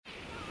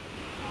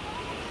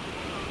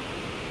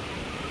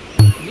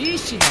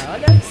Vixe,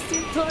 olha que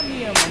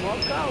sintonia, mano. Mó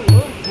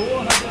calor,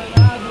 porra,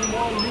 danado,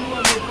 mó lua,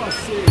 meu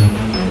parceiro.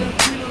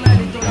 Tranquilo, né,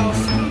 litoral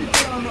sul,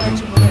 litoral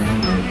norte, moleque.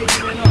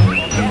 Dimenor,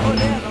 qualquer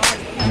rolê é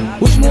nóis.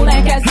 Os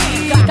moleque é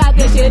zica,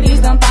 deixa eles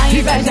cantar.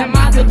 Inveja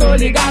mata, eu tô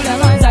ligado, é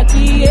nós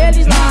aqui,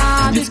 eles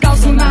lá.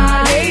 Descalço na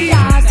areia,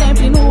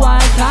 sempre no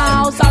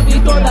astral. Salve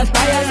todas as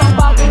praias, São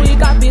Paulo e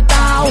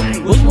capital.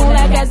 Os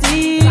moleque é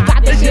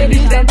zica, deixa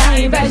eles cantar.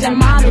 Inveja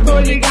mata, eu tô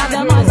ligado,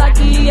 é nós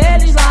aqui,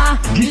 eles lá.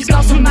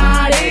 Descalço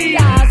na areia,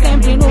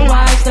 sempre no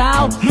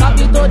astral.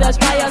 Salve todas as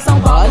praias,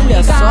 São Paulo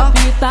e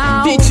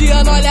capital. 20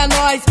 anos, olha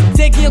nós,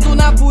 seguindo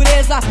na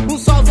pureza. Um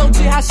solzão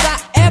de rachar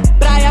é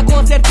praia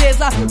com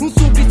certeza. Um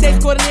sub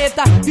 6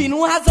 corneta, vi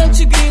num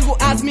rasante gringo.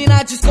 As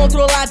mina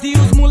descontrolada e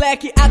os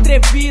moleque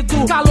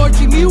atrevido. Calor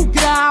de 1000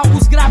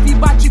 graus, grave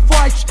bate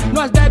forte.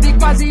 Nós bebe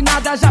quase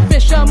nada, já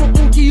fechamos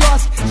um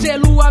quiosque.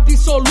 Gelo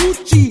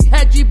absolute,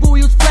 Red Bull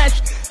e os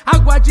flash.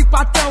 Água de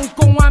patão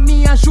com a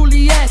minha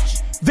Juliette.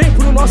 Vem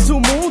pro nosso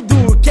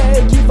mundo, que é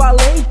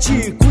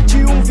equivalente. Curte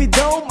um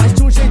vidão, mas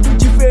de um jeito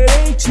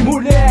diferente.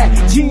 Mulher,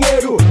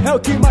 dinheiro, é o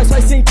que mais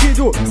faz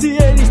sentido. Se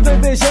eles tão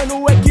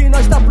invejando, é que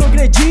nós tá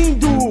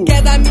progredindo.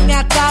 Quer da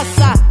minha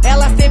taça,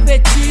 elas têm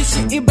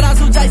fetiche. Em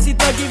braço de ice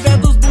tank,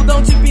 vendo os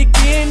budão de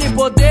biquíni.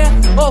 Poder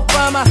ou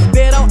fama,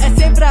 verão é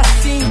sempre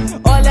assim.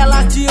 Olha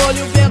elas de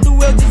olho,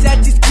 vendo eu de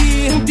jet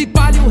ski. Um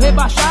pipalho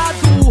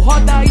rebaixado,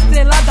 roda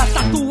estrelada.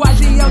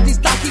 Tatuagem é o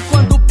destaque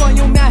quando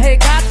ponho minha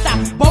regata.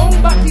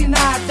 Bomba que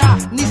nada,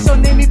 nisso eu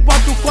nem me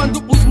importo.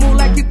 Quando os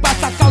moleque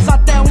passa, causa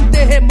até um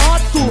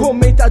terremoto.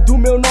 Comenta do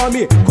meu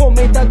nome,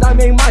 comenta da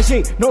minha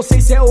imagem. Não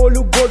sei se é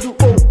olho gordo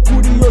ou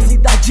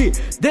curiosidade.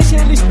 Deixa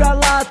eles pra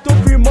lá, tô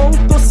firmão,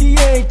 tô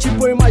ciente.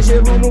 Põe mais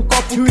gelo no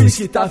copo que o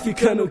uísque tá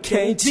ficando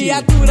quente.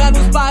 Viatura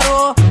nos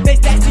parou, fez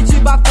teste de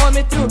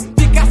bafômetro.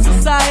 Fica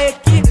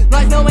sussaeque,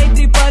 nós não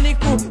entra em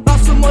pânico.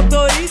 Nosso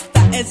motorista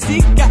é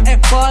zica, é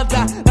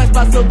foda. Nós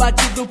passou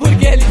batido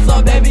porque ele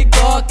só bebe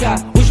coca.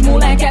 Os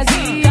moleque é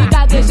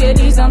zica, deixa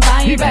eles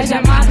andar.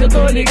 Inveja mata, eu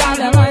tô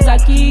ligado, é nós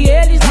aqui,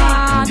 eles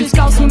lá.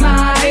 Descalço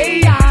na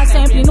areia,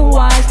 sempre no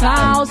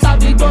astral.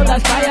 Salve todas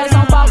as praias,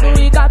 São Paulo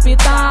e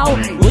capital.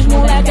 Os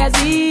moleque é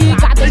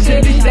zica, deixa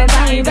eles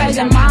andar.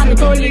 Inveja mata, eu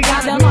tô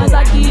ligado, é nós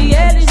aqui,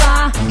 eles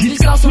lá.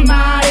 Descalço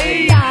na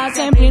areia,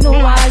 sempre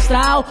no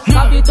astral.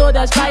 Salve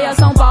todas as praias,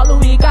 São Paulo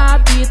e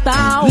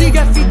capital.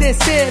 Liga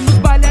FDC, nos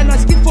baile é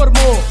nós que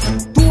formou.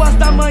 2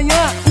 da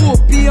manhã, o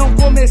peão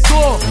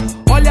começou.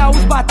 Olha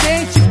os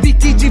batentes,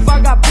 pique de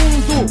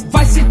vagabundo.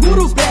 Vai,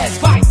 segura os pés,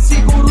 vai,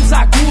 segura os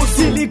agudos.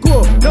 Se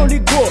ligou, não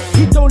ligou,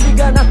 então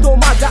liga na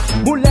tomada.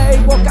 Mulher é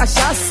igual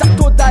cachaça,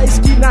 toda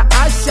esquina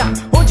acha.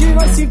 Onde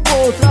nós se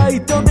encontra e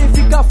também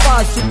fica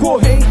fácil.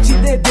 Corrente,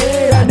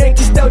 dedeira, nem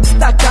que estel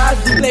destacado.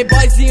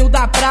 Playboyzinho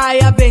da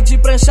praia, vem de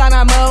prancha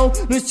na mão.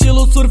 No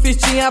estilo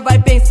surfistinha, vai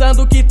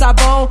pensando que tá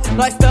bom.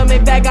 Nós também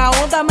pega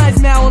onda, mas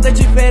minha onda é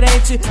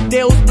diferente.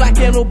 Deu os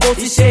plaquê no bolso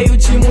e cheio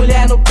de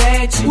mulher no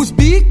pente. Os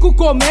bico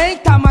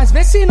comenta, mas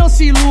vê se não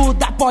se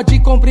iluda. Pode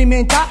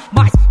cumprimentar,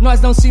 mas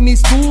nós não se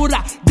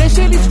mistura.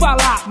 Deixa eles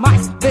falar,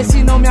 mas vê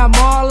se não me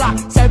amola.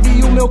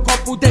 Serve o meu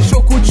copo, deixa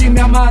eu curtir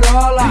minha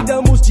marola.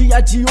 Lidamos dia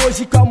de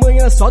hoje com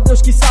amanhã, só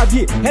Deus que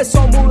sabe. É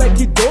só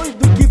moleque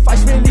doido que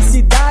faz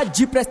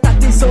felicidade. Presta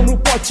atenção no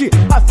pote,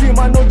 a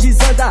firma não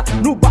desanda.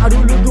 No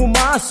barulho do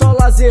mar, só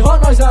lazer, ó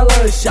nós na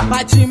lancha.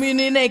 Vai de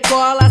menina e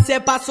cola, cê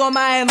passou,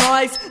 mas é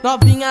nóis.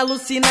 Novinha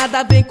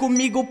alucinada, vem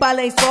comigo pra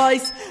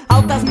Lençóis.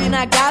 Altas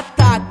mina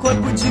gata,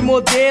 corpo de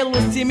modelo.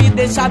 Se me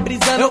deixar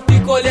brisando, eu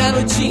fico olhando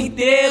o dia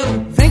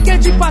inteiro. Vem que é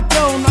de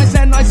patrão, nós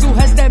é nós, o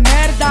resto é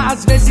merda.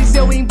 Às vezes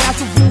eu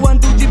embraço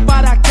voando de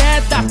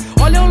paraquedas.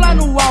 Olham lá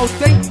no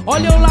alto, hein,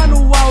 olham lá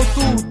no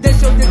alto.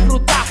 Deixa eu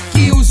desfrutar,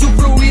 que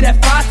usufruir é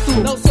fato.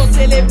 Não sou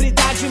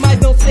celebridade, mas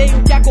não sei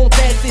o que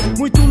acontece.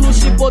 Muito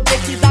luxo e poder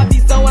que dá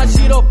visão a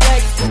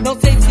giroflex. Não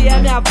sei se é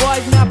minha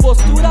voz, minha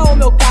postura ou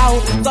meu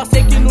carro. Só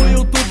sei que no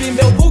YouTube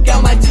meu bug é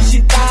o mais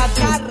digitado.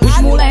 Os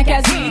moleque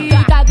é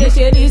zica,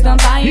 deixa eles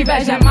cantar.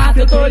 Inveja mata,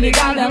 eu tô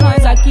ligado, é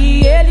nós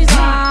aqui, eles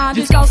lá.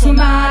 Descalço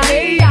na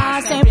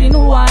areia, sempre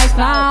no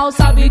astral.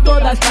 Salve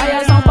todas as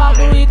praias, São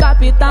Paulo e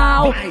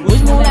capital.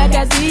 Os moleque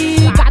é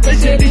zica,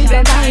 deixa eles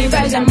cantar.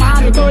 Inveja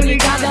mata, eu tô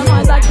ligado, é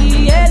nós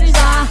aqui, eles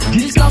lá.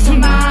 Descalço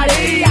na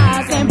areia,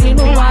 sempre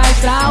no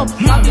astral.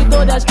 Salve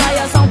todas as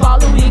praias, São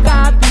Paulo e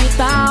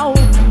capital.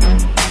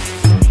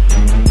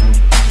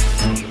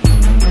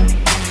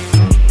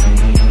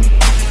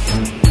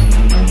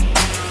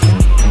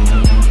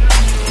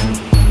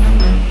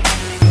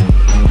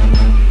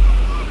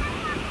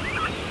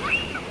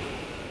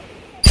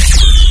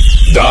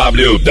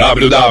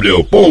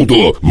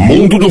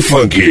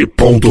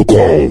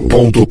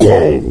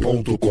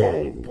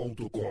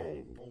 www.mundodofunk.com